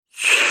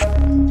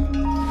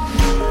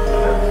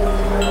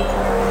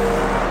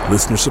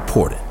Listener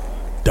supported.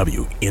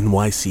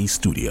 WNYC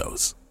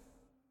Studios.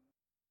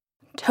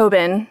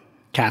 Tobin.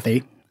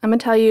 Kathy. I'm going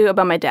to tell you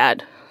about my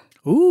dad.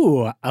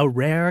 Ooh, a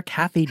rare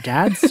Kathy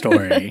dad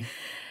story.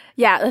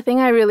 Yeah, the thing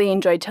I really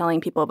enjoy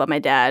telling people about my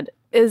dad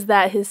is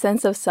that his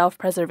sense of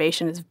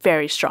self-preservation is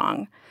very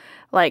strong.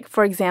 Like,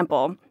 for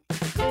example,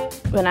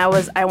 when I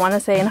want to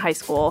say in high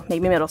school,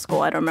 maybe middle school,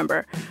 I don't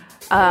remember,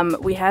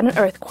 we had an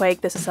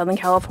earthquake. This is Southern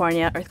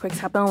California. Earthquakes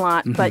happen a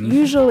lot, but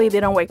usually they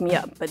don't wake me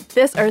up. But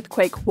this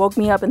earthquake woke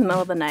me up in the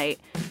middle of the night.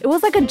 It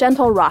was like a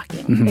gentle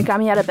rocking. It got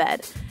me out of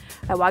bed.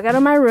 I walk out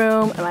of my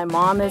room, and my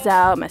mom is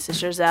out, my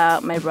sister's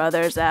out, my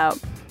brother's out.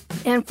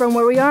 And from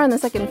where we are on the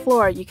second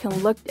floor, you can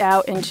look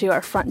out into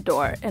our front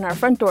door, and our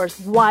front door is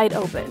wide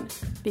open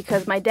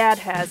because my dad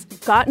has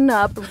gotten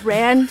up,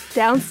 ran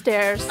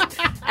downstairs,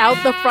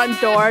 out the front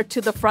door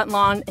to the front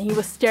lawn, and he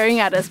was staring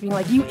at us being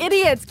like, "You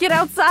idiots, get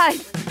outside."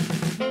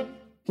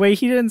 Wait,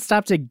 he didn't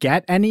stop to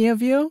get any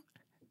of you?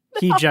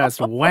 He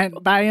just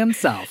went by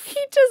himself. He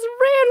just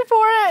ran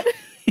for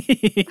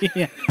it.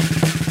 Yeah.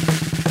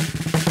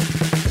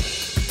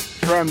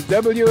 From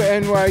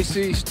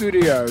WNYC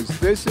Studios,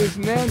 this is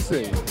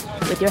Nancy.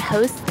 With your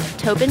hosts,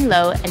 Tobin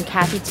Lowe and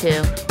Kathy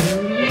Tu.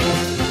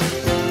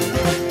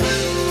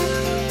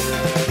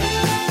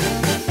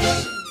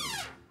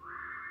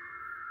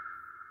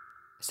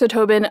 So,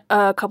 Tobin,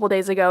 a couple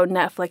days ago,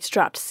 Netflix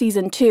dropped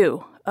season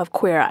 2 of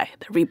Queer Eye,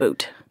 the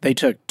reboot. They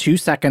took 2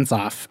 seconds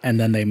off, and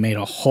then they made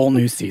a whole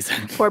new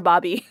season. Poor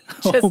Bobby.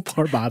 Just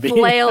poor Bobby.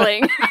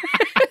 flailing.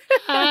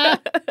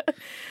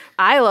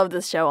 I love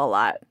this show a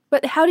lot.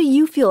 But how do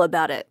you feel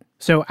about it?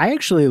 So I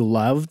actually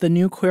love the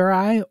new Queer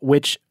Eye,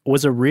 which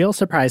was a real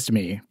surprise to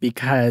me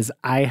because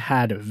I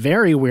had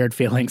very weird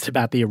feelings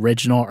about the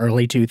original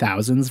early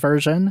 2000s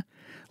version.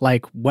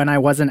 Like, when I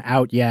wasn't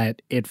out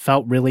yet, it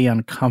felt really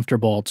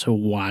uncomfortable to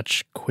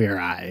watch Queer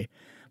Eye.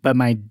 But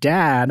my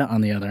dad, on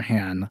the other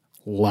hand,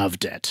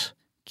 loved it.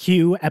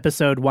 Cue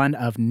episode 1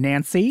 of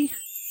Nancy.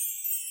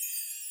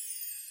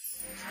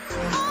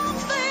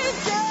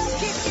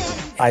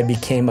 I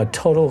became a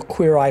total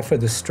Queer Eye for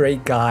the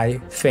Straight Guy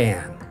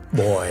fan.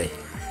 Boy.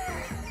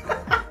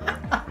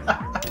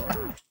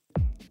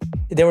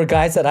 There were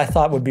guys that I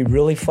thought would be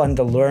really fun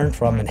to learn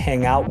from and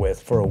hang out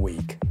with for a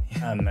week.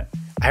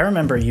 I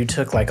remember you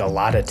took like a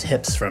lot of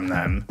tips from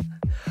them.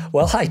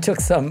 Well, I took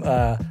some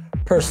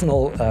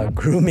personal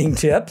grooming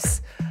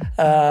tips.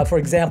 For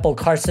example,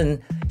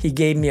 Carson, he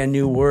gave me a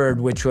new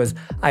word, which was,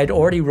 I'd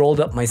already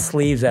rolled up my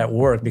sleeves at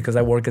work because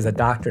I work as a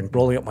doctor, and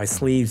rolling up my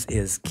sleeves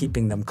is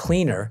keeping them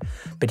cleaner.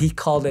 But he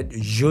called it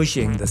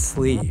zhuzhing the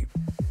sleeve.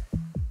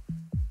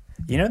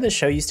 You know, this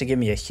show used to give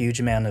me a huge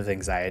amount of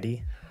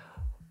anxiety.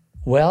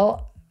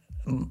 Well,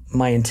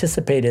 my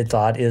anticipated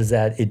thought is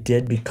that it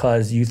did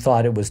because you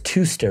thought it was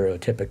too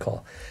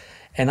stereotypical.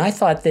 And I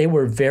thought they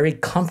were very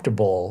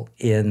comfortable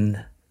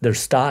in their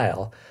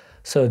style,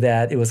 so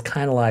that it was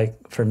kind of like,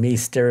 for me,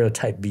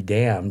 stereotype be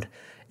damned.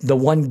 The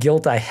one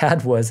guilt I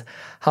had was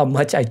how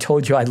much I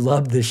told you I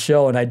loved this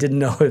show, and I didn't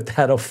know if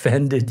that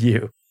offended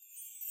you.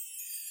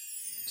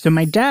 So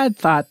my dad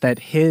thought that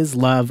his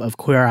love of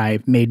Queer Eye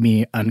made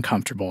me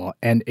uncomfortable,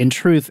 and in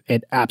truth,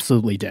 it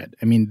absolutely did.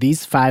 I mean,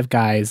 these 5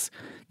 guys,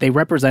 they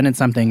represented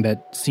something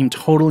that seemed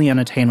totally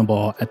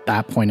unattainable at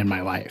that point in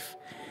my life.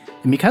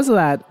 And because of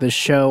that, the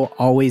show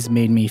always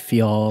made me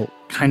feel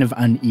kind of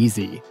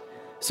uneasy.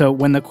 So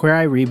when the Queer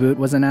Eye reboot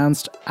was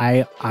announced,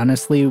 I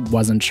honestly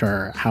wasn't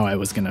sure how I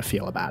was going to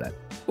feel about it.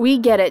 We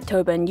get it,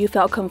 Tobin. You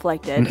felt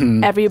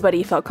conflicted.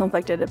 Everybody felt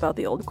conflicted about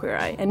the old Queer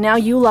Eye. And now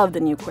you love the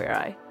new Queer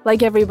Eye.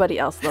 Like everybody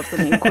else loves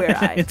the new Queer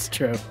Eye. It's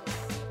true.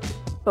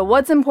 But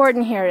what's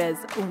important here is,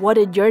 what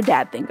did your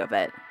dad think of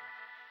it?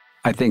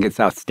 I think it's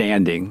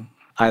outstanding.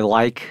 I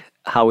like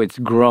how it's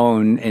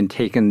grown and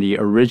taken the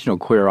original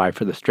Queer Eye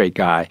for the Straight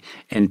Guy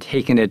and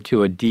taken it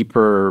to a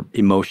deeper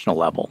emotional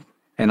level.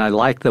 And I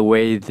like the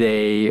way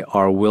they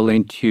are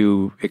willing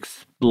to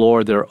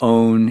explore their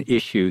own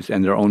issues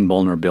and their own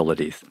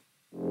vulnerabilities.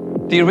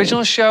 The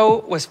original show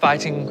was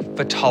fighting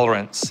for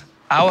tolerance.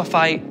 Our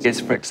fight is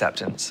for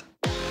acceptance.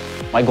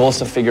 My goal is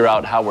to figure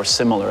out how we're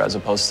similar as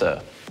opposed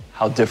to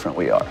how different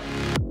we are.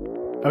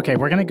 Okay,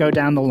 we're going to go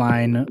down the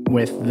line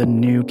with the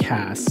new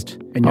cast,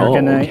 and you're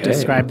going to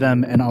describe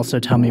them and also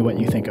tell me what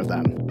you think of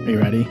them. Are you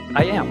ready?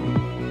 I am.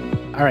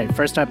 All right,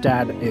 first up,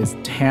 Dad, is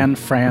Tan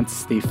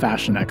France, the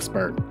fashion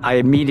expert. I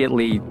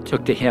immediately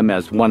took to him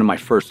as one of my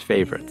first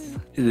favorites.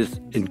 This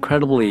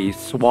incredibly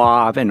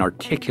suave and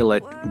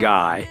articulate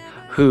guy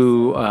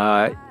who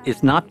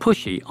is not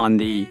pushy on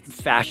the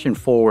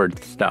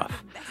fashion-forward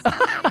stuff.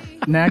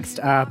 Next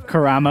up,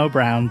 Karamo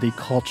Brown, the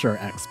culture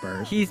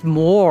expert. He's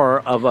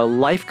more of a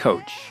life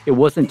coach. It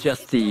wasn't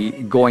just the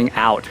going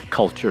out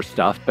culture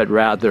stuff, but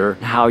rather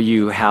how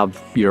you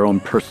have your own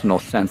personal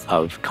sense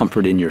of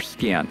comfort in your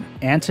skin.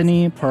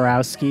 Antoni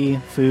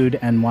Porowski, food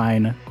and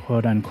wine,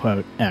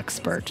 quote-unquote,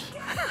 expert.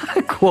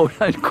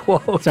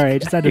 Quote-unquote. Sorry, I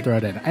just had to throw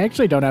it in. I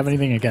actually don't have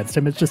anything against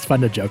him. It's just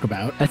fun to joke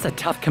about. That's a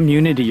tough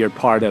community you're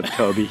part of,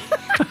 Toby.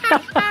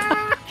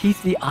 He's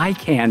the eye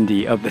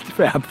candy of the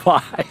Fab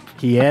Five.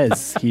 He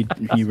is. He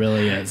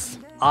really is.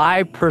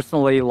 I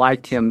personally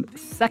liked him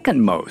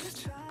second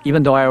most,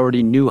 even though I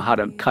already knew how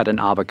to cut an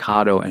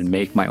avocado and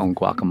make my own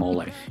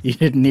guacamole. You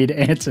didn't need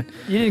Anthony.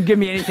 You didn't give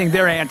me anything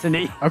there,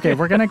 Anthony. Okay,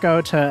 we're going to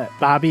go to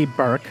Bobby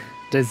Burke,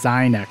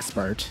 design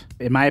expert.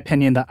 In my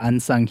opinion, the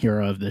unsung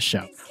hero of this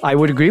show. I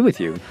would agree with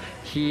you.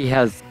 He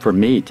has, for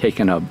me,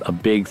 taken a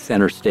big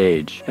center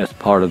stage as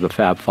part of the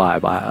Fab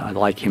Five. I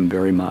like him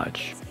very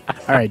much.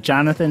 All right,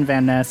 Jonathan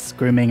Van Ness,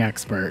 grooming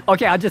expert.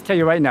 Okay, I'll just tell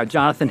you right now,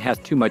 Jonathan has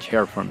too much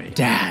hair for me.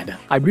 Dad.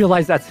 I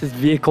realize that's his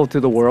vehicle to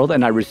the world,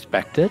 and I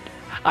respect it.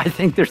 I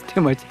think there's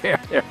too much hair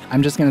there.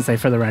 I'm just going to say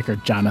for the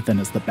record, Jonathan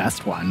is the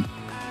best one.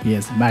 He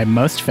is my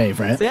most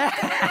favorite. Yeah.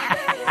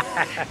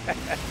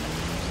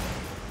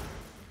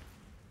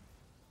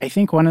 I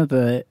think one of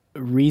the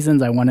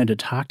reasons I wanted to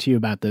talk to you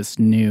about this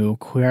new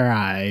Queer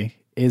Eye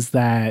is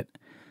that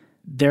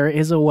there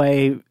is a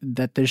way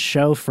that this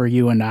show for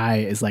you and I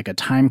is like a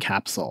time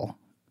capsule,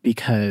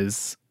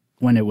 because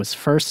when it was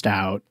first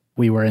out,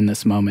 we were in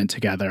this moment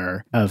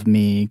together of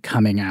me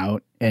coming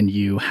out and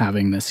you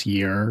having this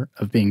year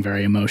of being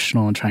very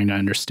emotional and trying to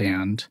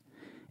understand,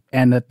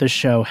 and that the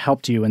show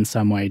helped you in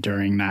some way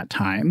during that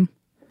time.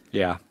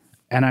 Yeah.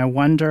 And I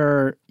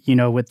wonder,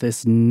 with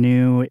this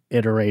new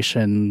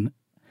iteration,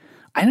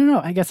 I don't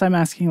know, I guess I'm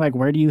asking, like,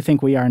 where do you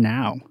think we are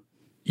now?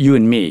 You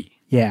and me.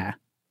 Yeah.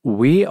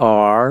 We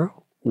are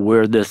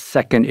where the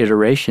second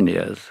iteration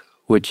is,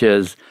 which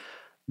is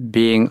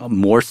being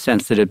more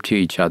sensitive to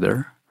each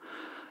other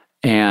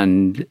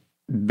and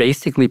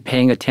basically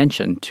paying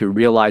attention to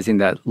realizing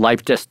that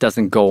life just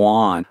doesn't go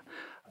on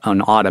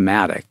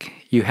automatic.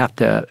 You have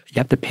to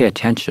pay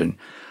attention.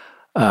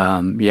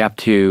 You have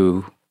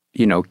to,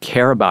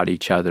 care about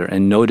each other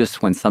and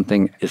notice when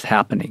something is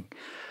happening.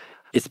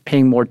 It's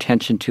paying more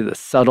attention to the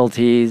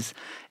subtleties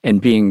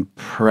and being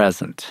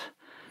present.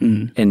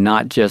 And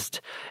not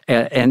just,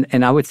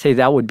 and I would say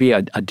that would be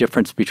a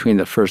difference between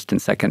the first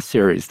and second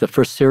series. The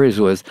first series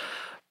was,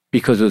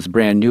 because it was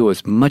brand new, it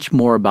was much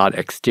more about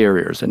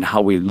exteriors and how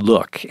we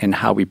look and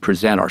how we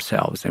present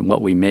ourselves and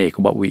what we make,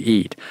 what we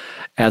eat,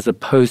 as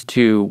opposed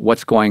to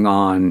what's going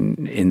on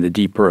in the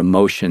deeper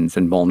emotions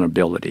and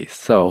vulnerabilities.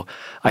 So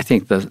I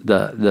think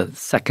the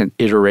second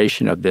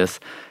iteration of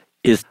this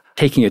is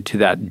taking it to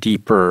that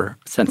deeper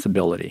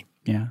sensibility.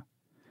 Yeah.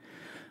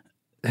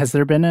 Has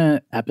there been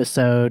an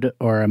episode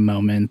or a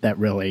moment that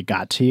really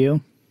got to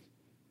you?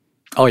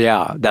 Oh,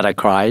 yeah, that I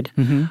cried.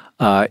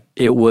 Mm-hmm.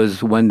 It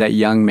was when that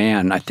young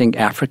man, I think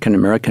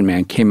African-American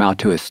man, came out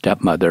to his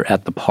stepmother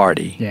at the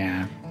party.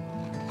 Yeah.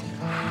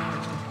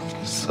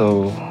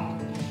 So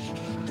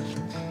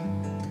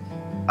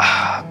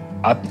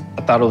I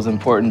thought it was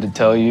important to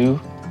tell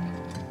you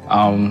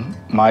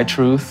my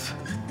truth,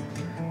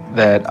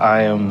 that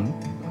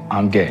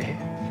I'm gay.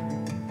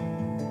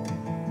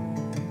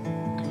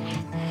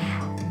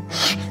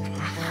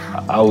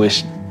 I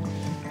wish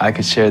I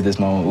could share this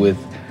moment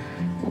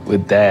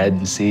with Dad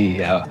and see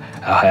how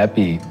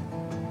happy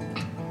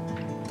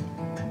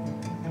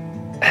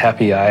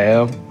I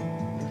am.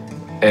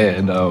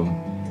 And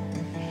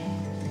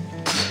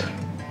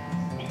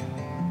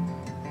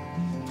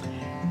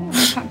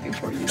happy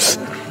for you.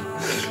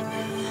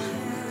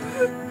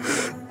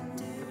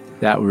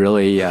 That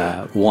really,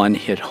 one,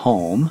 hit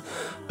home.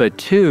 But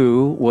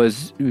two, it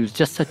was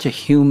just such a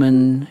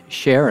human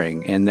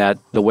sharing, and that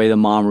the way the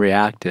mom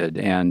reacted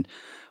and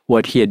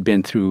what he had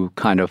been through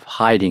kind of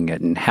hiding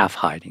it and half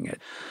hiding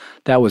it.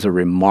 That was a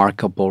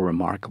remarkable,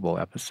 remarkable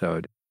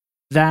episode.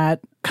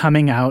 That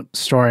coming out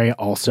story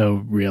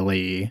also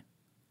really,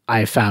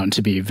 I found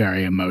to be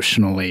very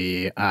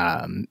emotionally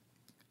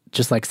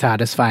just like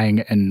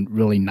satisfying and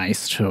really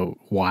nice to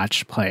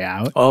watch play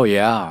out. Oh,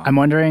 yeah. I'm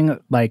wondering,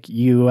 like,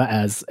 you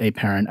as a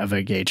parent of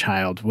a gay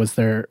child,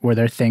 were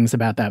there things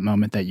about that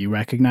moment that you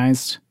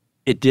recognized?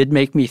 It did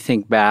make me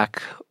think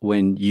back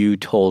when you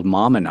told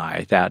Mom and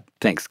I that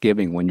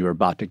Thanksgiving, when you were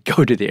about to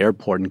go to the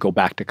airport and go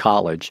back to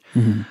college,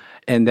 mm-hmm.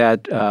 and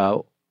that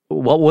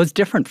what was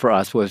different for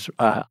us was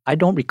I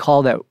don't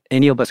recall that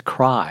any of us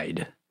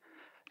cried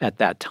at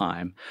that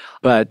time.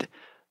 But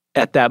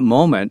at that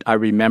moment, I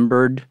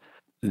remembered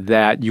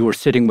that you were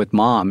sitting with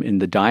Mom in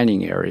the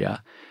dining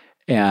area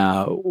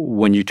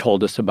when you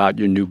told us about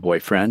your new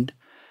boyfriend.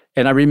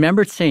 And I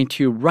remembered saying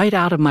to you right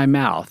out of my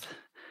mouth,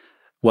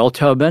 well,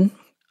 Tobin,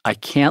 I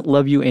can't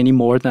love you any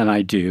more than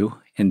I do,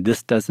 and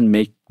this doesn't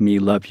make me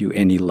love you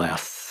any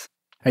less.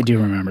 I do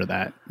remember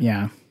that,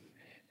 yeah.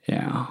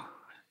 Yeah.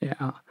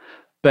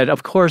 But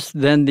of course,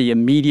 then the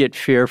immediate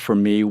fear for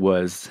me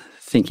was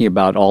thinking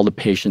about all the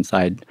patients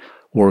I'd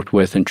worked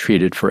with and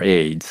treated for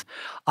AIDS.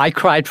 I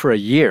cried for a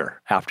year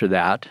after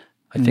that.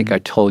 I think I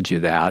told you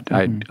that.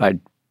 Mm-hmm. I'd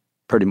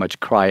pretty much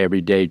cry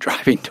every day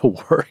driving to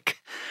work.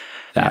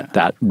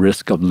 That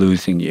risk of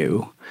losing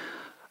you.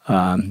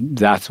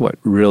 That's what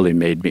really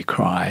made me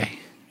cry.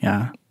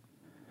 Yeah.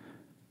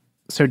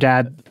 So,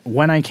 Dad,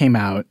 when I came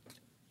out,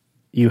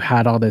 you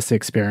had all this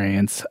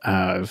experience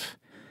of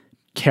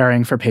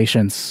caring for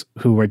patients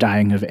who were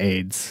dying of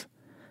AIDS.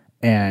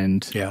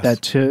 And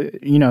that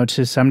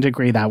to some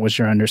degree, that was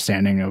your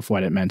understanding of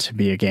what it meant to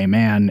be a gay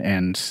man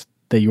and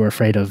that you were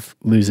afraid of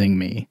losing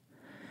me.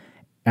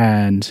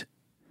 And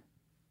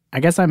I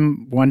guess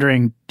I'm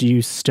wondering, do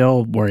you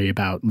still worry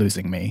about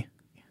losing me?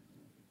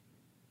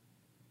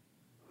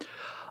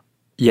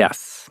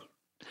 Yes,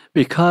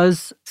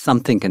 because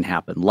something can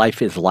happen.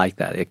 Life is like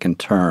that. It can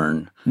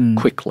turn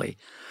quickly.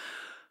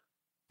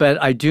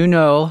 But I do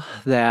know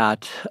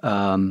that,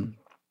 I'm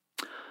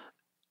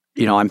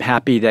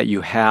happy that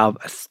you have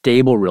a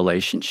stable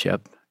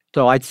relationship.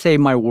 So I'd say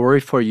my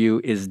worry for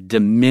you is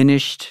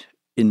diminished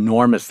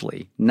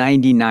enormously,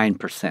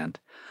 99%.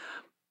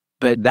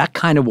 But that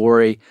kind of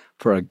worry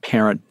for a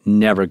parent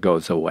never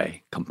goes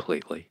away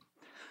completely.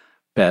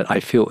 But I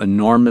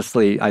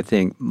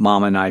think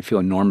Mom and I feel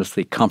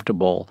enormously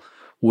comfortable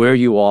where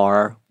you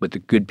are with the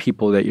good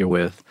people that you're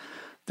with,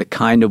 the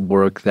kind of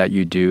work that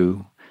you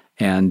do,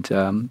 and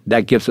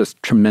that gives us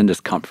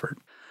tremendous comfort.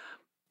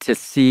 To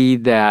see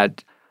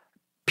that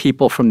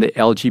people from the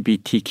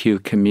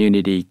LGBTQ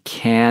community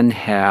can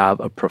have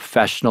a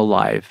professional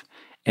life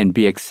and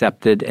be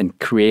accepted and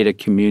create a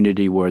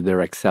community where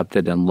they're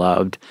accepted and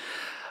loved,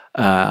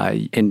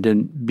 and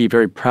then be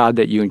very proud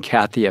that you and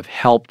Kathy have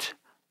helped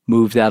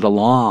move that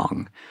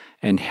along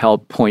and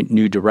help point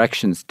new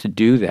directions to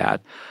do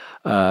that.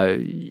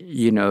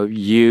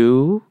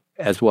 You,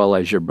 as well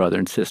as your brother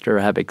and sister,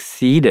 have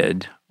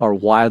exceeded our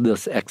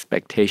wildest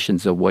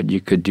expectations of what you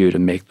could do to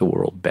make the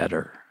world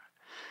better.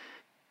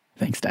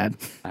 Thanks, Dad.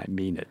 I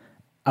mean it.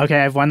 Okay,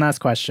 I have one last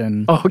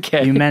question.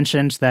 Okay. You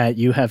mentioned that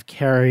you have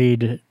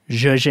carried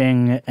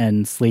zhuzhing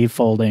and sleeve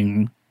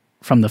folding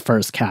from the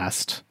first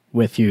cast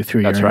with you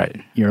through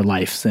your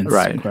life since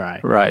Queer Eye.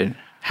 Right.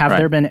 Have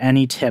there been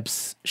any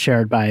tips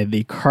shared by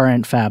the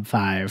current Fab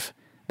Five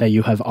that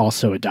you have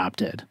also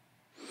adopted?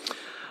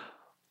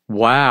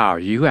 Wow,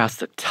 you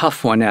asked a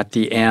tough one at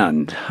the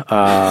end.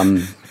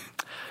 I'd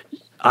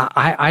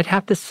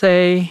have to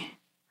say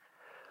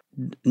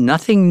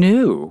nothing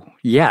new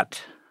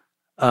yet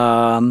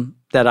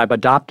that I've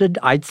adopted.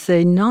 I'd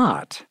say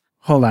not.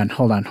 Hold on.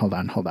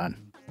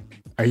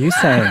 Are you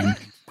saying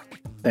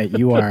that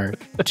you are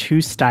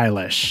too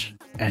stylish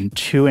and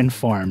too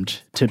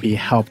informed to be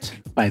helped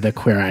by the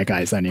Queer Eye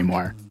guys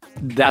anymore?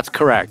 That's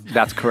correct.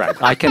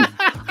 I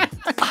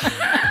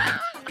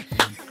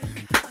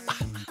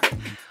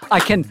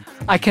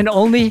can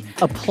only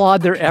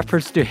applaud their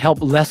efforts to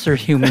help lesser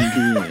human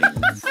beings.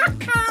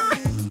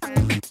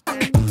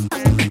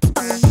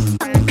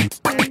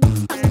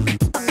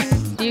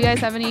 Do you guys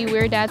have any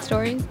weird dad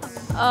stories?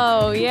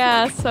 Oh,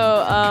 yeah.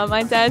 So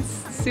my dad's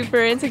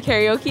super into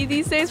karaoke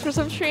these days for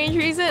some strange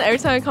reason. Every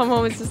time I come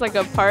home, it's just like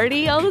a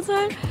party all the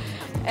time.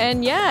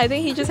 And yeah, I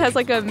think he just has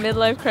like a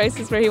midlife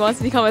crisis where he wants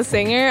to become a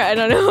singer. I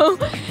don't know.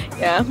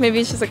 Yeah, maybe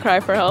it's just a cry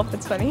for help.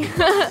 It's funny.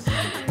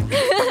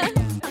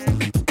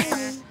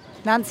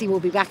 Nancy will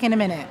be back in a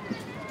minute.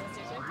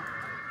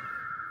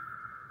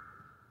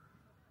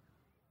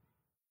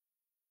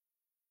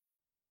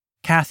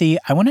 Kathy,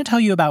 I want to tell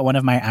you about one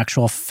of my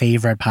actual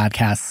favorite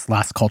podcasts,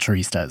 Las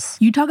Culturistas.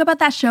 You talk about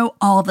that show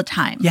all the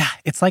time. Yeah,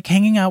 it's like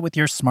hanging out with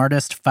your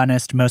smartest,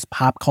 funnest, most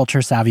pop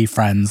culture savvy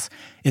friends.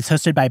 It's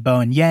hosted by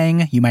Bowen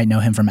Yang, you might know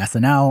him from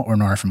SNL or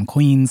Nora from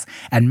Queens,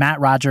 and Matt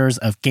Rogers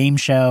of Game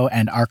Show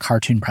and Our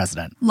Cartoon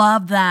President.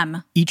 Love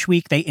them. Each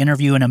week, they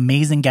interview an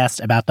amazing guest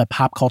about the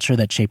pop culture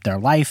that shaped their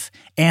life,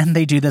 and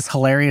they do this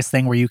hilarious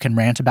thing where you can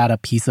rant about a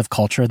piece of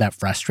culture that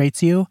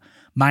frustrates you.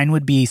 Mine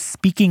would be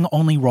speaking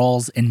only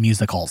roles in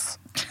musicals.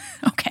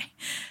 Okay.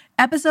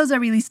 Episodes are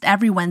released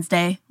every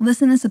Wednesday.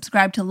 Listen and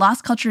subscribe to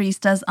Las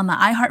Culturistas on the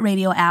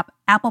iHeartRadio app,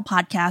 Apple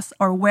Podcasts,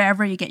 or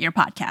wherever you get your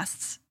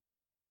podcasts.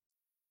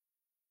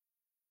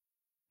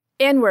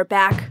 And we're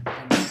back.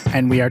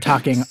 And we are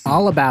talking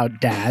all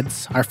about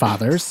dads, our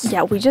fathers.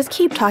 Yeah, we just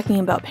keep talking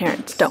about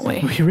parents, don't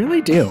we? We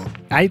really do.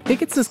 I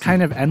think it's this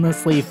kind of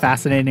endlessly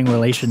fascinating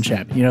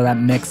relationship. You know, that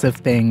mix of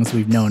things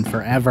we've known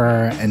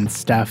forever and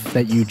stuff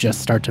that you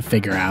just start to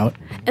figure out.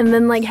 And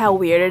then, like, how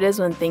weird it is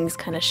when things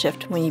kind of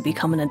shift when you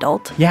become an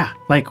adult. Yeah,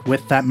 like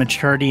with that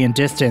maturity and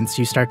distance,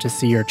 you start to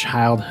see your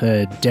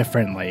childhood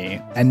differently.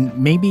 And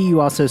maybe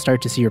you also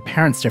start to see your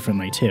parents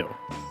differently, too.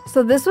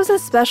 So this was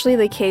especially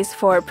the case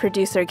for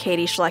producer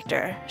Katie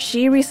Schlechter.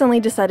 She recently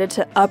decided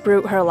to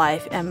uproot her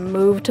life and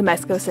move to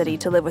Mexico City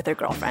to live with her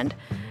girlfriend.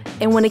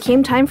 And when it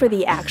came time for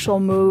the actual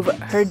move,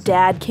 her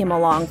dad came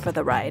along for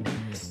the ride.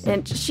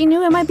 And she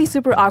knew it might be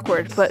super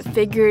awkward, but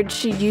figured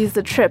she'd use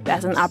the trip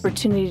as an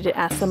opportunity to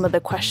ask some of the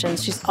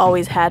questions she's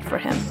always had for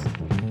him.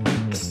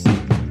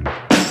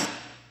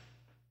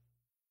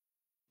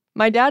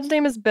 My dad's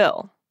name is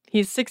Bill.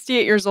 He's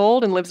 68 years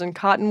old and lives in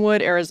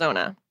Cottonwood,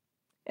 Arizona.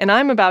 And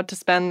I'm about to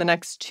spend the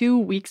next 2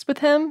 weeks with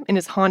him in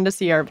his Honda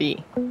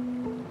CR-V.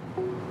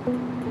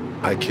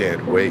 I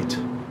can't wait.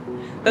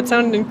 That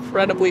sounded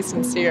incredibly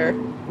sincere.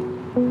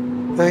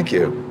 Thank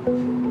you.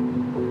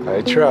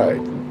 I tried.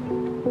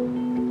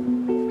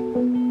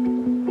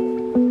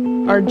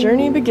 Our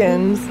journey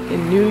begins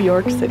in New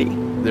York City.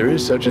 There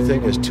is such a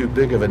thing as too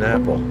big of an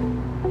apple.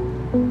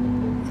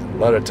 And a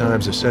lot of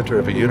times the center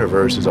of a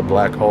universe is a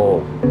black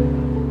hole.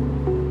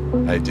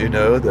 I do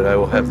know that I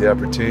will have the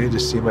opportunity to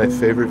see my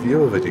favorite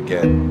view of it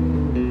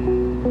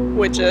again.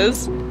 Which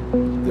is?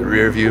 The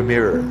rearview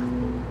mirror.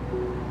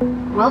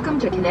 Welcome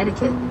to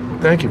Connecticut.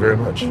 Thank you very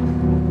much.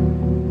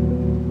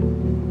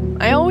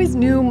 I always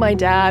knew my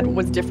dad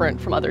was different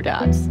from other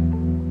dads.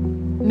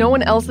 No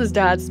one else's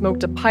dad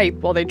smoked a pipe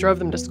while they drove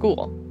them to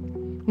school.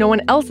 No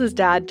one else's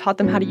dad taught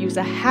them how to use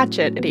a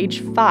hatchet at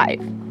age 5.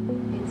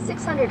 In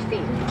 600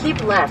 feet,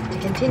 keep left to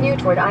continue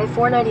toward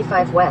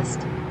I-495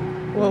 West.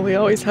 Well, we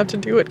always have to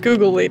do what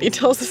Google Lady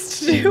tells us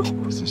to do.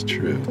 This is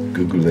true.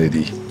 Google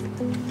Lady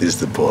is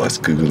the boss.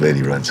 Google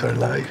Lady runs our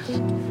life.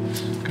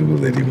 Google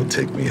Lady will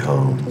take me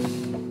home.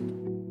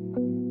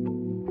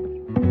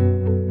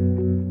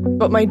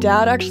 But my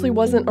dad actually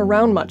wasn't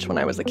around much when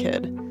I was a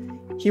kid.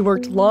 He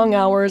worked long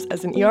hours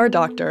as an ER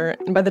doctor,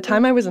 and by the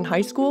time I was in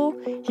high school,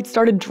 he'd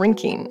started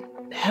drinking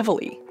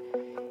heavily.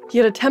 He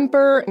had a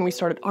temper, and we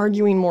started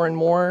arguing more and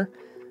more.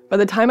 By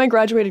the time I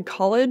graduated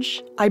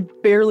college, I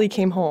barely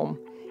came home,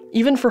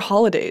 even for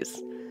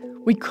holidays.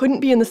 We couldn't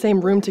be in the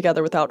same room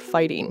together without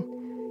fighting.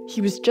 He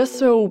was just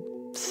so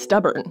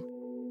stubborn.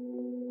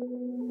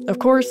 Of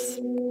course,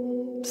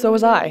 so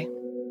was I.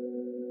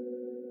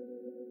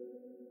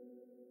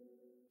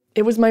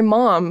 It was my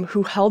mom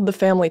who held the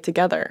family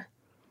together.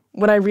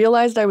 When I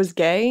realized I was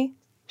gay,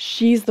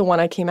 she's the one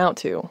I came out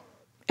to,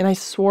 and I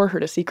swore her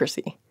to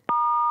secrecy.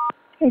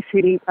 Hey,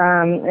 sweetie.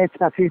 It's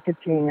about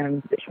 3:15.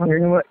 I'm just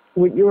wondering what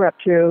you were up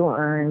to.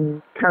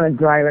 I'm kind of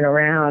driving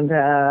around.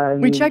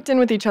 We checked in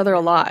with each other a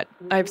lot.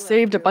 I've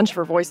saved a bunch of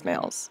her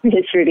voicemails.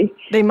 Hey, sweetie.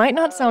 They might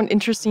not sound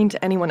interesting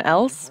to anyone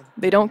else.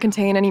 They don't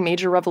contain any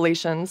major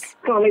revelations.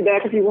 Call me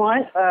back if you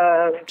want.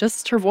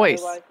 Just her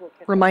voice,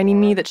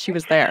 reminding me that she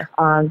was there.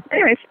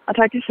 Anyways, I'll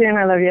talk to you soon.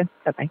 I love you.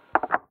 Bye-bye.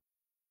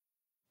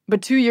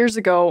 But 2 years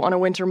ago, on a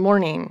winter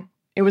morning,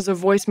 it was a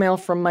voicemail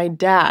from my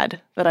dad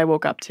that I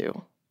woke up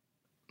to.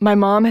 My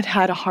mom had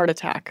had a heart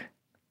attack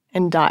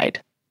and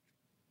died.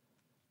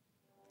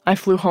 I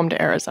flew home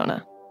to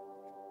Arizona.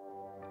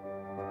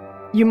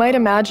 You might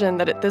imagine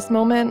that at this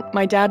moment,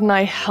 my dad and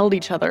I held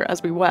each other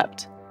as we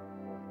wept.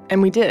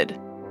 And we did.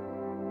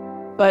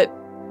 But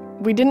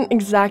we didn't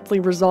exactly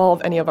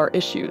resolve any of our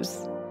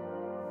issues.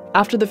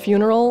 After the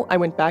funeral, I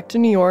went back to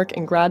New York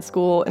in grad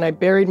school, and I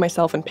buried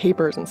myself in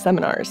papers and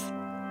seminars.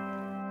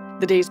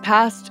 The days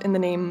passed, and the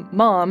name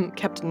Mom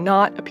kept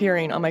not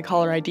appearing on my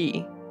caller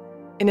ID.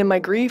 And in my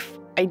grief,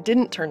 I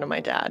didn't turn to my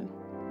dad.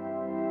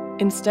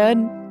 Instead,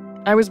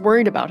 I was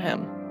worried about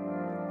him,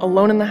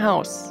 alone in the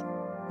house,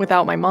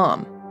 without my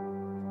mom.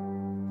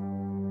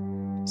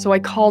 So I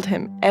called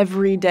him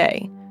every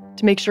day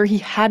to make sure he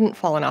hadn't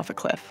fallen off a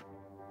cliff.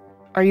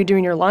 Are you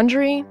doing your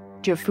laundry?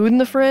 Do you have food in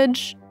the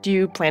fridge? Do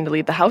you plan to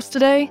leave the house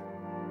today?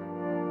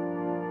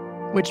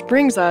 Which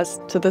brings us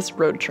to this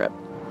road trip.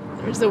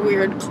 There's a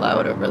weird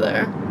cloud over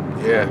there.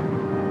 Yeah,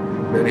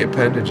 many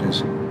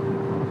appendages.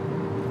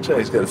 So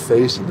he's got a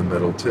face in the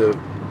middle, too.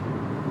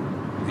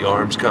 The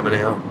arms coming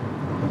out.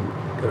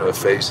 Got a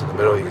face in the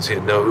middle. You can see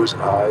a nose,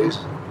 eyes.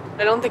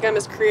 I don't think I'm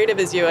as creative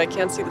as you. I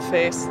can't see the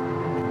face.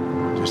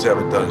 Just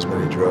haven't done as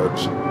many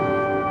drugs.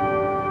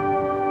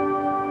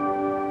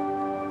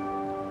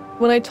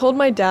 When I told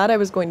my dad I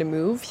was going to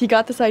move, he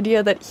got this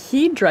idea that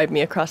he'd drive me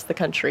across the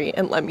country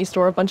and let me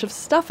store a bunch of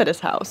stuff at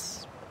his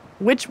house,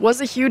 which was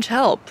a huge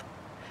help.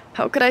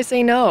 How could I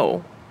say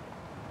no?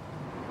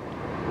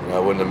 I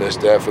wouldn't have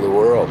missed that for the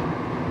world.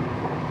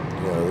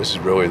 You know, this is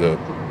really the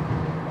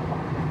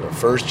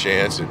first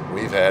chance that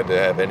we've had to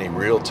have any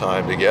real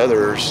time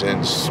together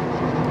since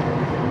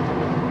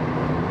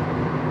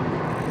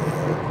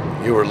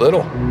you were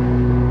little.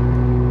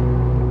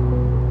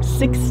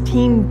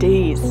 16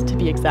 days, to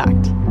be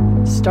exact.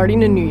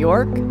 Starting in New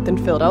York, then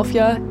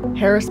Philadelphia,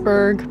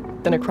 Harrisburg,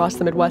 then across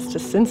the Midwest to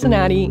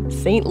Cincinnati,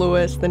 St.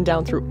 Louis, then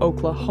down through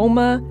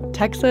Oklahoma,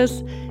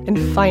 Texas, and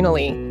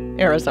finally,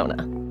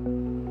 Arizona.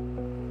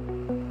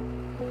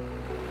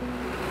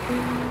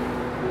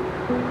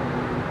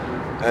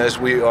 As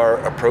we are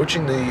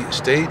approaching the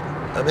state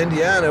of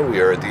Indiana, we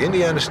are at the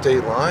Indiana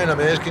state line. I'm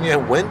asking you,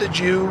 when did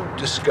you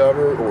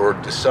discover or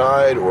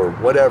decide or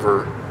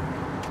whatever,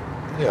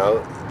 you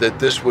know, that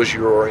this was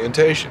your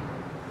orientation?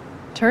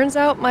 Turns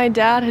out my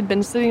dad had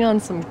been sitting on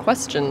some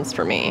questions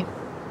for me,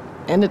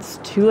 and it's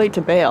too late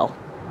to bail.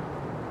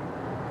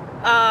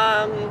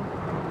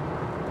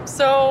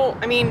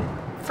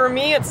 For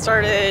me, it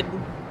started,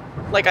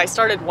 I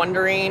started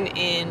wondering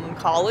in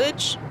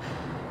college.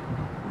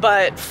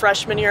 But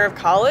freshman year of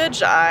college,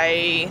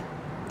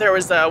 there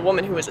was a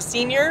woman who was a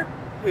senior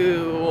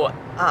who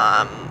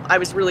I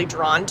was really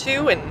drawn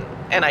to,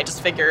 and I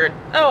just figured,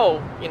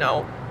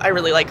 I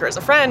really like her as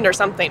a friend or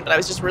something, but I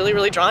was just really,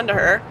 really drawn to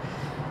her.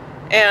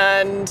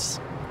 And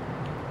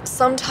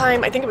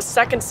sometime, I think it was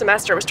second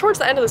semester, it was towards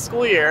the end of the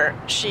school year,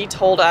 she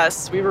told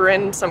us, we were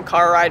in some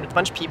car ride with a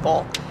bunch of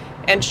people,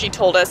 and she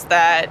told us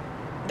that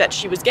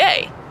she was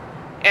gay.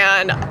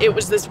 And it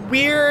was this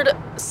weird,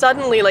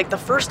 suddenly, the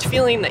first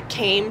feeling that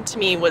came to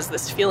me was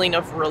this feeling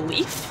of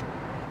relief.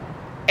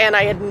 And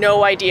I had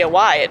no idea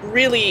why.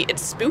 It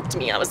spooked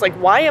me. I was like,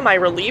 why am I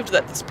relieved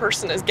that this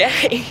person is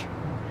gay?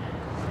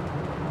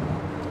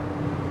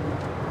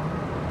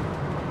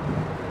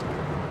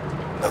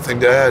 Nothing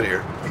to add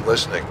here. I'm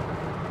listening.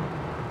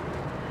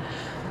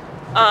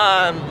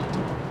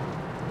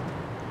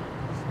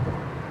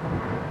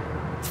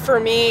 For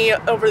me,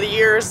 over the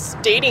years,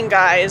 dating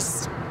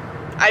guys,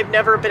 I've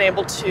never been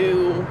able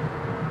to,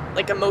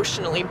 like,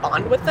 emotionally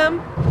bond with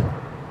them.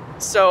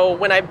 So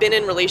when I've been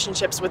in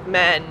relationships with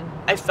men,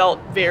 I felt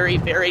very,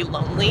 very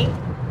lonely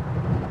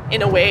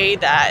in a way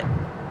that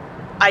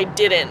I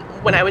didn't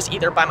when I was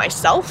either by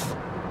myself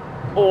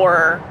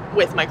or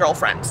with my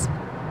girlfriends.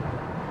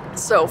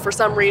 So for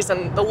some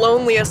reason, the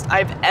loneliest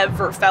I've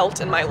ever felt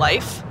in my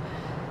life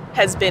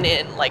has been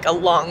in, like, a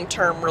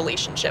long-term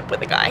relationship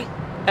with a guy.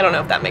 I don't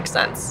know if that makes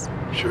sense.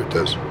 Sure it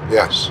does.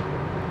 Yes.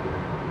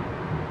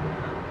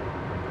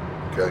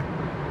 Okay.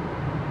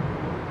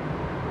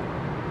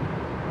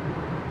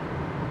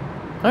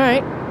 All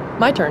right,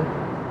 my turn.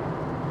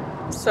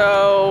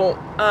 So,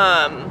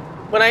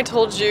 when I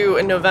told you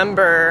in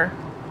November,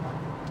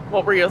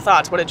 what were your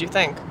thoughts? What did you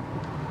think?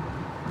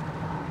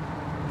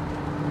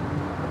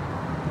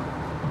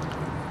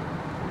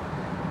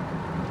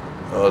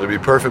 To be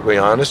perfectly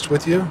honest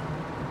with you,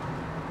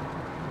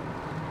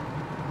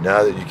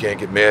 now that you can't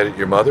get mad at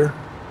your mother,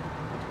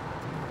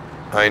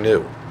 I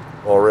knew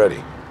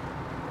already.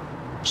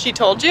 She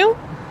told you?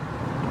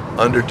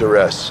 Under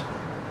duress.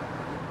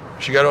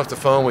 She got off the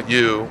phone with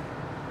you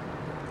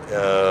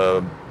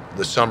the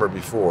summer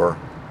before,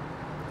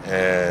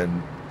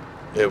 and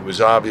it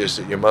was obvious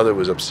that your mother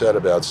was upset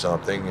about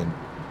something, and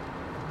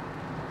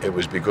it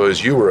was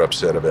because you were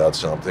upset about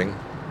something.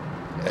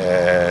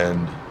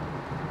 And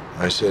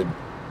I said,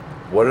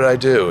 what did I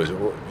do?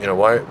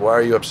 Why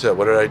are you upset?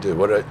 What did I do?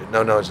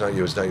 No, it's not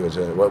you. It's not you.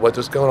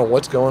 What's going on?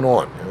 What's going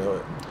on?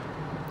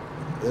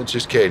 It's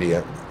just Katie.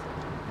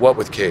 What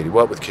with Katie?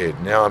 What with Katie?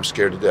 Now I'm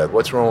scared to death.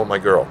 What's wrong with my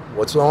girl?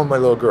 What's wrong with my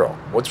little girl?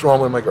 What's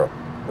wrong with my girl?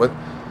 What?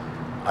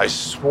 I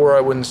swore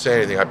I wouldn't say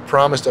anything. I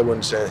promised I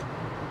wouldn't say anything.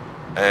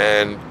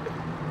 And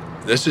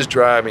this is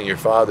driving your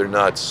father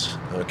nuts,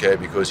 okay?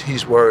 Because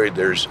he's worried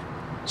there's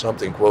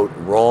something, quote,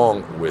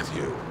 wrong with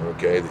you,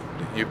 okay?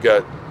 You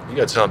got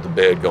something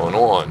bad going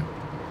on.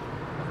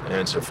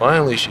 And so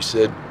finally she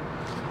said,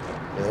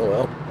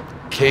 well,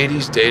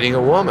 Katie's dating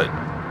a woman.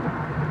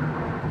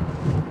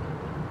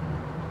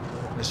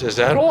 I said, is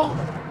that all?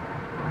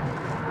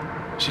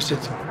 She said,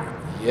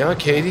 yeah,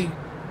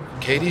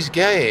 Katie's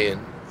gay.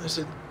 And I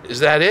said, is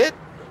that it?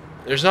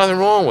 There's nothing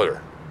wrong with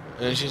her.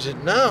 And she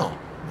said, no,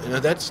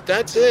 that's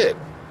it.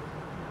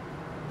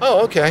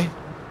 Oh, okay.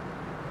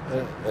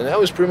 And that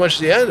was pretty much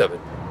the end of it.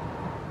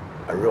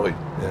 I really,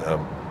 it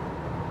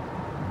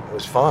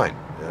was fine.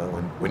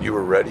 When you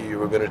were ready, you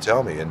were going to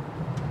tell me.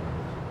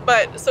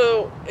 But,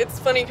 so, it's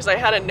funny because I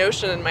had a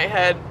notion in my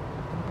head,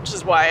 which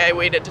is why I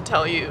waited to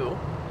tell you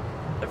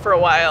for a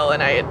while,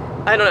 and I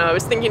don't know, I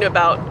was thinking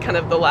about kind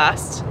of the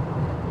last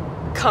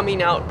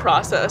coming out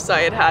process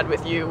I had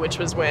with you, which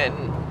was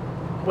when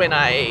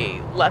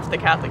I left the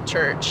Catholic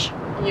Church.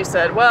 You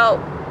said, well,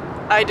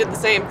 I did the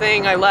same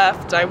thing. I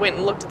left. I went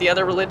and looked at the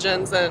other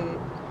religions, and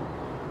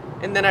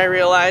then I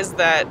realized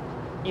that,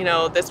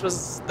 this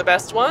was the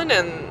best one,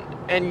 and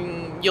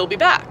you'll be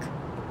back.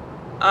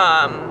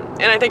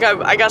 And I think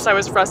I guess I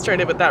was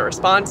frustrated with that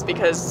response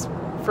because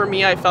for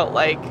me, I felt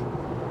like,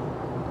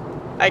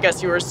 I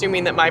guess you were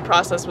assuming that my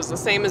process was the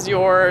same as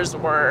yours,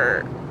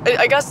 or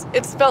I guess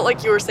it felt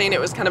like you were saying it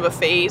was kind of a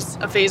phase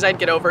I'd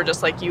get over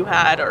just like you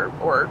had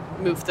or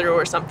move through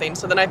or something.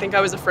 So then I think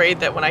I was afraid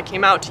that when I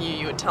came out to you,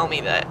 you would tell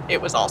me that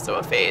it was also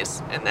a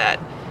phase and that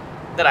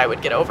I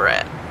would get over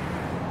it.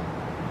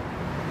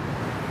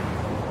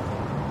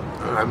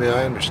 I mean,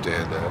 I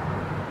understand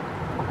that.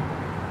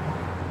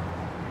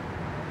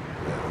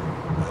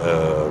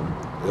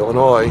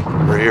 Illinois,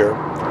 we're here.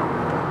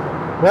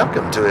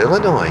 Welcome to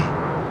Illinois.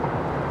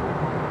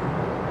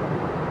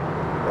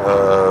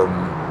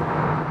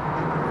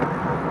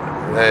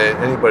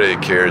 Anybody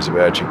that cares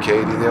about you,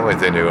 Katie, the only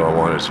thing they're going to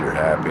want is your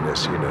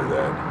happiness. You know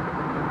that.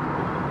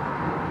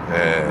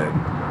 And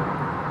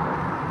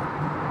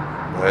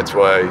that's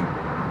why,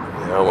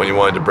 when you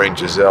wanted to bring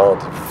Giselle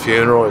to the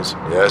funeral,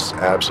 yes,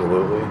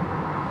 absolutely.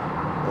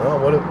 Well,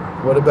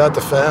 what about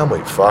the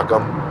family? Fuck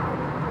them.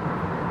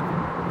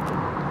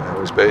 That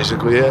was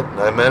basically it, and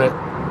I meant it.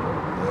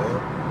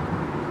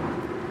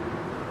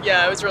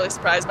 Yeah, I was really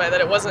surprised by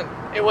that. It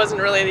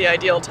wasn't really the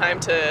ideal time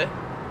to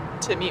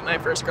meet my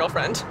first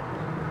girlfriend.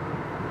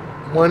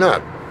 Why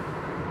not?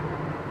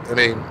 I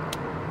mean,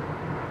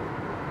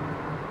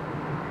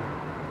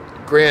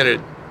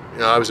 granted,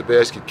 I was a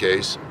basket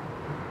case,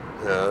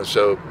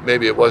 so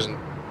maybe it wasn't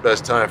the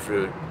best time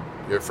for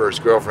your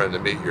first girlfriend to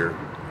meet your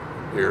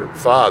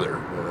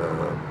father,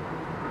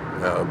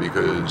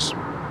 because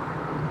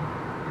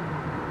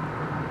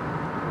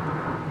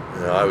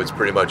I was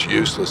pretty much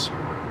useless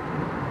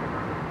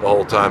the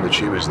whole time that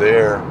she was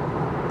there.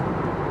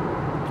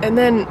 And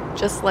then,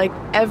 just like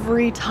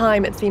every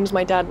time it seems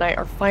my dad and I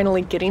are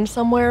finally getting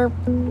somewhere,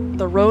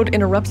 the road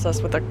interrupts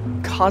us with a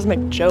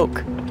cosmic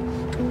joke.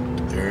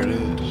 There it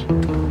is.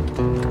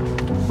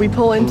 We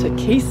pull into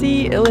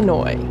Casey,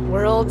 Illinois,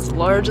 world's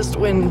largest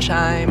wind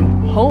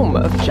chime, home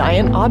of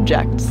giant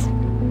objects.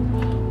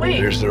 Wait.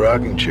 There's the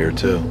rocking chair,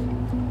 too.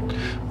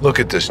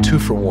 Look at this, 2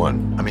 for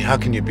 1. I mean, how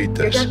can you beat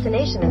Your this?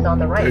 destination is on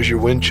the right. There's your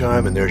wind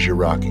chime and there's your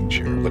rocking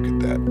chair. Look at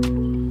that.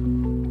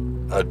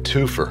 A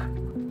twofer.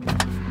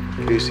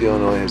 Casey,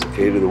 Illinois has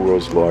 8 of the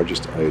world's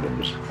largest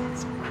items.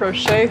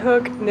 Crochet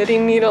hook,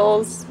 knitting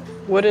needles,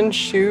 wooden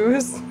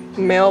shoes,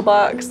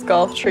 mailbox,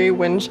 golf tree,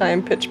 wind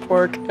chime,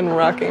 pitchfork, and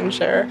rocking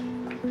chair.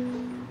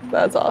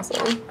 That's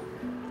awesome.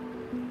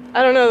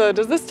 I don't know though,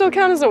 does this still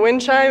count as a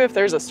wind chime if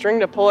there's a string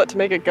to pull it to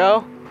make it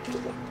go?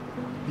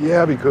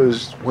 Yeah,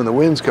 because when the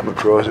winds come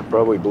across, it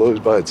probably blows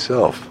by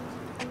itself.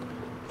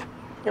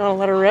 You wanna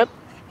let her rip?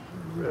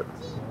 Rip.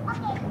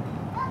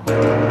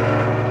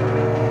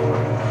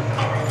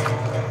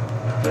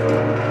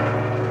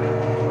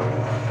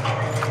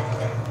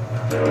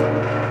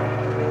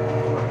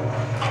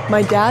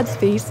 My dad's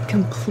face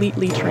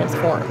completely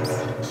transforms.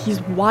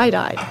 He's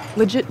wide-eyed,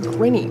 legit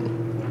grinning.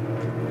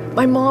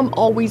 My mom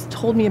always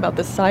told me about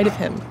this side of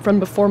him from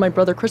before my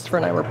brother Christopher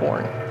and I were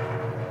born.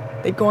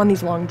 They'd go on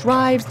these long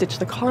drives, ditch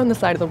the car on the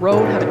side of the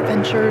road, have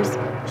adventures.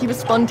 He was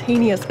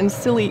spontaneous and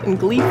silly and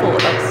gleeful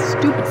about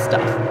stupid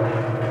stuff.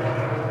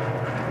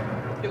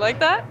 You like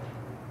that?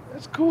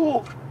 That's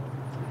cool.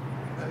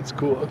 That's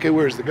cool. Okay,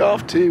 where's the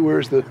golf tee?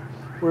 Where's the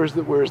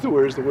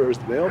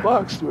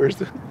mailbox? Where's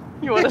the...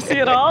 You want to see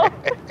it all?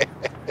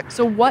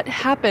 So what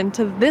happened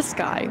to this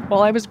guy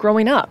while I was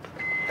growing up?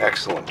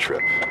 Excellent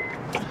trip.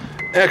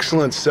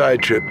 Excellent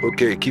side trip.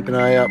 Okay, keep an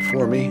eye out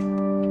for me.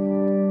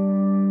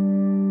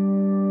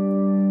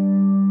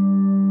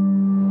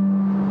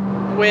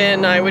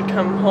 When I would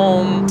come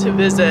home to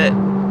visit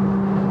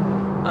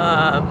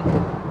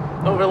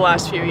over the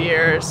last few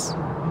years,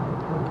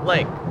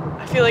 like,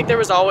 I feel like there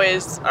was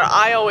always, or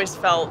I always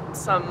felt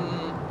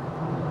some,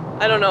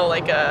 I don't know,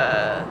 like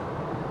a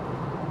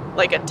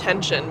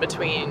tension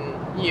between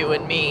you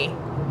and me.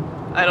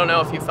 I don't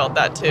know if you felt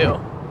that too.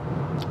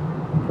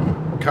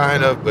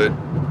 Kind of, but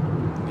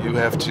you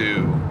have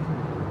to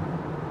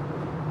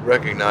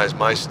recognize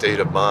my state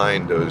of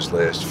mind those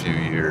last few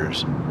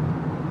years.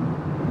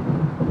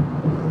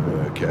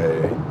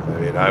 Okay, I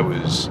mean, I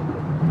was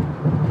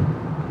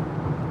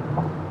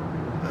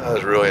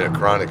really in a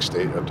chronic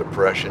state of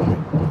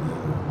depression.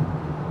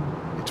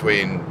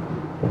 Between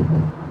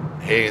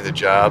hating the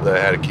job that I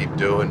had to keep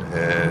doing,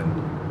 and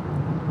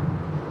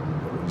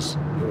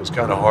it was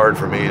kind of hard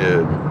for me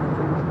to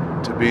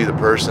be the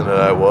person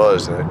that I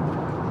was. And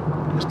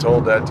I just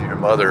told that to your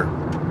mother,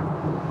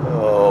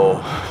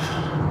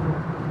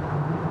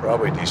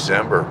 probably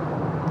December.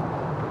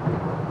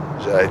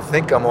 So I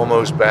think I'm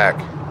almost back.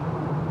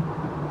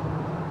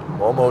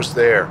 I'm almost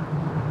there.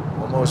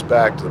 Almost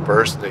back to the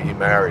person that you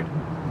married.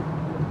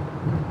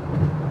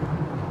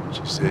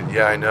 She said,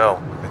 yeah, I know.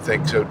 I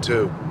think so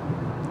too.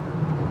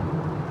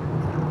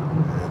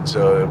 And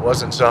so it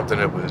wasn't something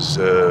that was,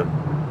 in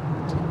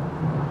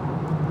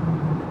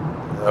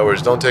other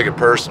words, don't take it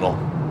personal.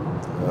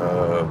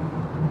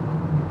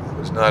 It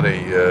was not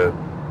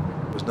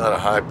a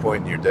high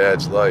point in your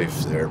dad's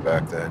life there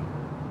back then.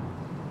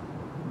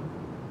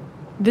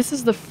 This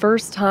is the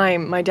first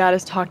time my dad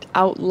has talked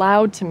out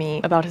loud to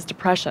me about his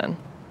depression.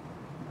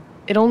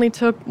 It only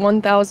took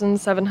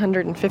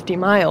 1,750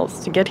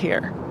 miles to get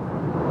here.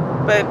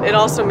 But it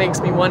also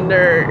makes me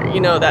wonder,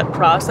 that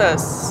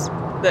process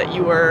that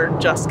you were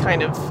just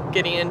kind of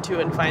getting into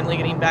and finally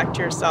getting back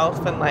to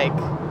yourself, and like,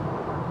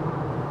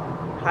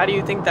 how do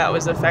you think that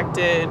was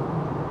affected,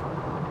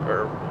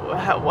 or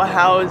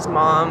how is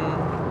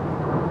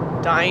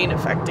Mom dying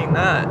affecting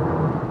that?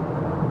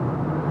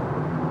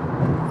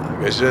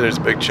 Like I said, there's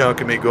a big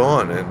chunk of me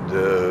gone, and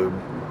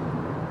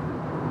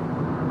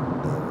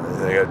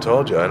like I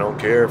told you, I don't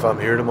care if I'm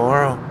here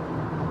tomorrow,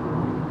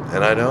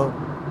 and I don't.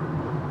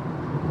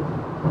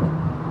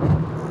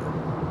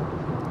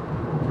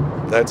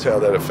 That's how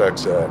that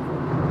affects that.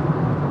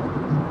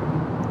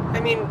 I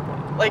mean,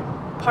 like,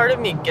 part of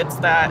me gets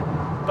that,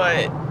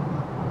 but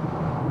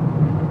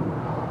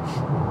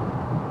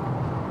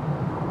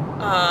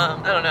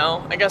I don't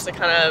know. I guess it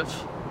kind of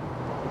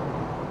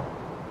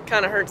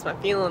hurts my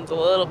feelings a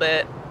little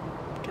bit,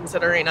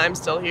 considering I'm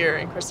still here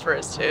and Christopher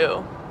is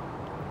too.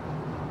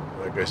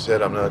 Like I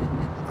said, I'm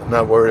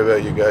not worried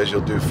about you guys.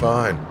 You'll do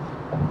fine.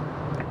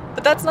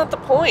 But that's not the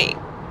point.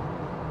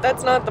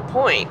 That's not the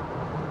point.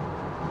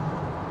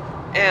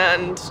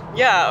 And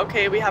yeah,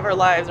 okay, we have our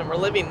lives and we're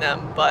living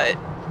them, but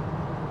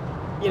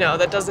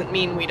that doesn't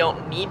mean we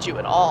don't need you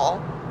at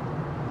all.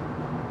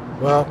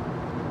 Well,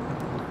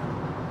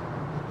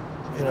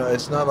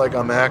 it's not like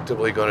I'm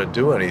actively going to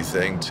do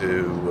anything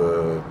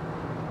to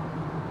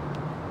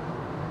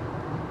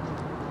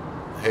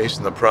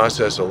hasten the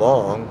process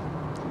along.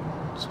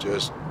 It's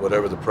just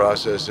whatever the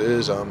process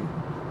is, I'm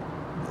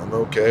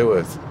okay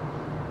with.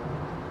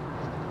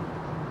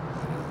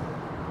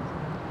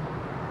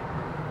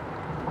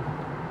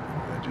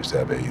 I just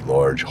have a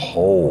large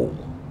hole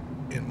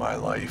in my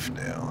life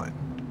now.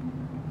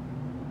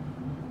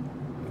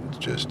 It's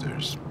just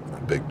there's a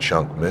big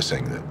chunk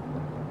missing that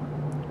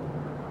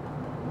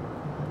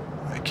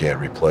I can't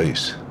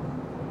replace.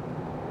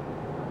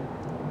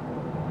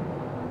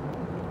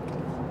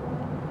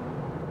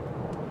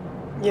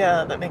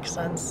 Yeah, that makes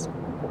sense.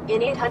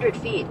 In 800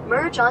 feet,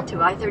 merge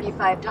onto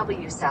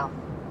I-35W South.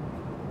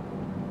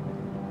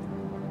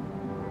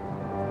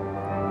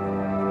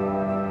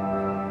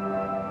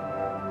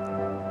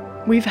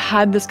 We've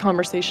had this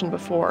conversation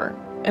before,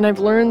 and I've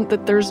learned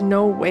that there's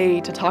no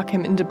way to talk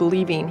him into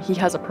believing he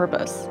has a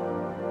purpose,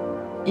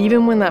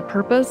 even when that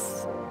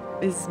purpose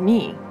is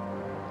me.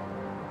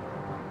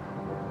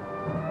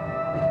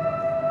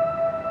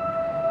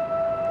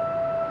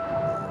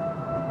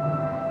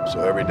 So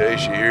every day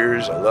she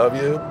hears, I love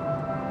you,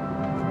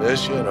 I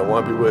miss you, and I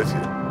want to be with you.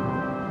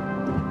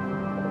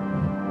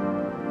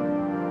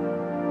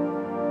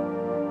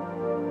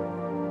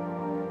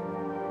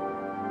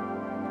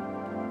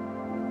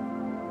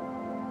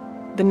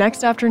 The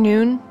next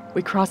afternoon,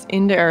 we cross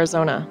into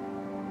Arizona.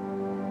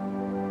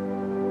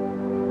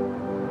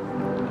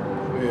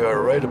 We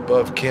are right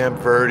above Camp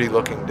Verde,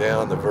 looking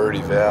down the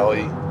Verde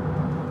Valley.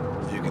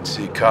 You can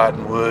see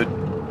Cottonwood.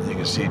 You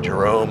can see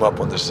Jerome up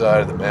on the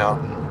side of the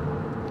mountain.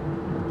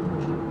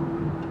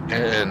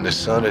 And the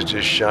sun is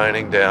just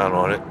shining down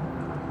on it.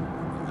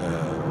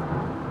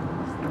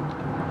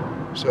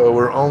 So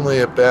we're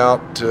only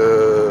about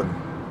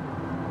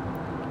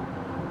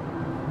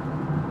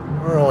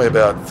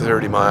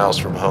 30 miles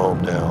from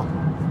home now.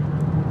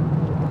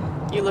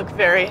 You look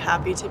very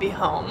happy to be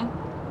home.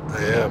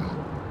 I am.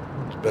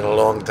 It's been a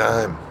long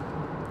time.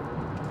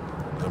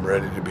 I'm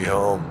ready to be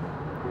home.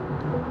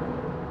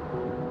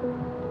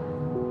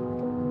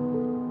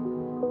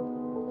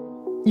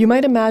 You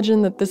might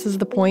imagine that this is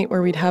the point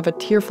where we'd have a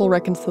tearful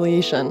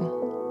reconciliation.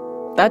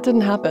 That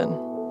didn't happen.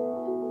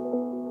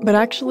 But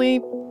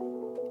actually,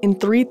 in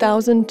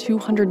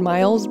 3,200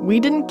 miles,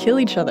 we didn't kill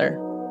each other.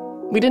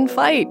 We didn't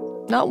fight,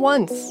 not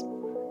once.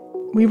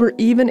 We were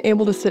even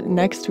able to sit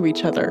next to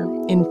each other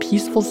in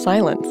peaceful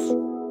silence.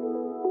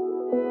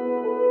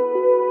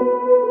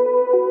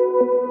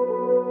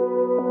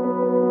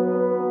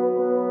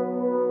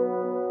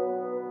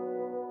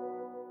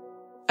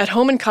 At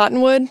home in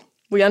Cottonwood,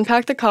 we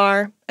unpack the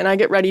car, and I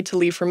get ready to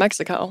leave for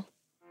Mexico.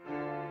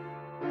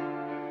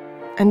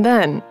 And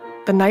then,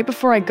 the night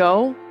before I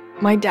go,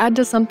 my dad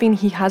does something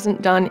he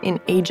hasn't done in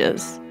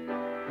ages.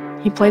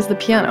 He plays the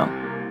piano.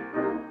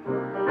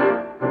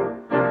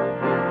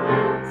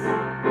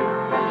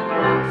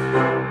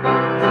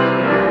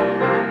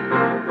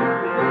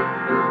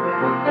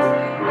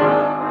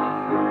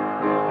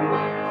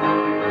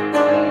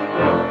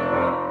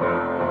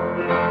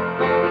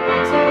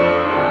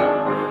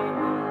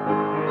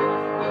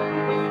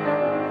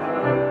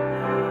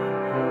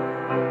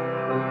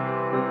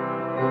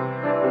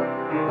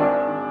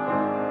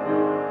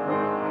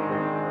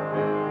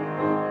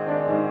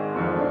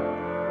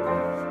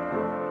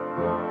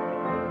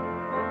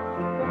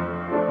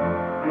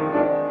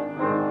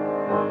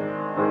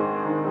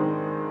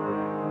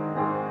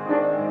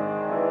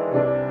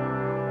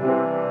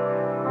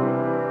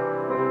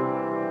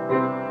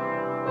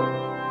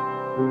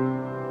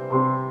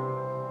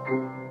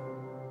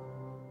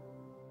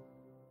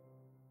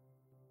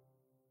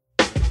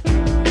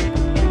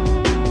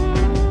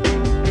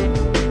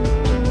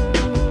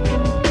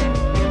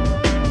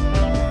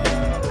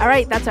 All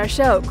right, that's our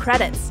show.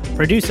 Credits.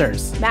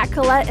 Producers. Matt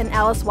Collette and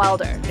Alice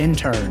Wilder.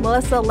 Intern.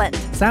 Melissa Lent.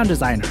 Sound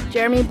designer.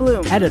 Jeremy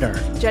Bloom. Editor.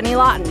 Jenny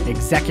Lawton.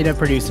 Executive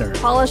producer.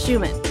 Paula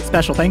Schumann.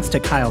 Special thanks to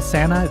Kyle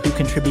Sana, who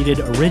contributed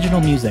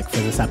original music for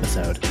this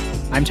episode.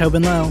 I'm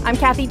Tobin Lowe. I'm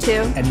Kathy Tu.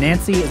 And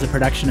Nancy is a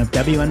production of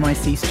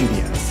WNYC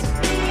Studios.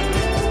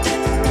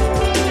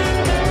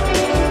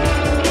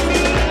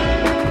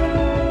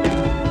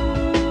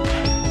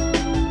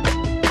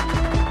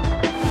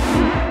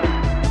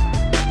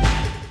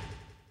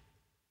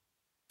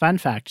 Fun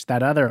fact,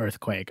 that other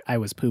earthquake, I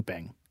was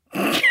pooping.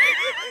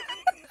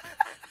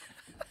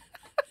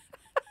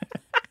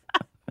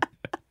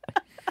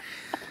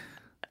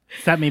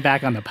 Set me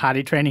back on the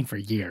potty training for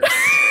years.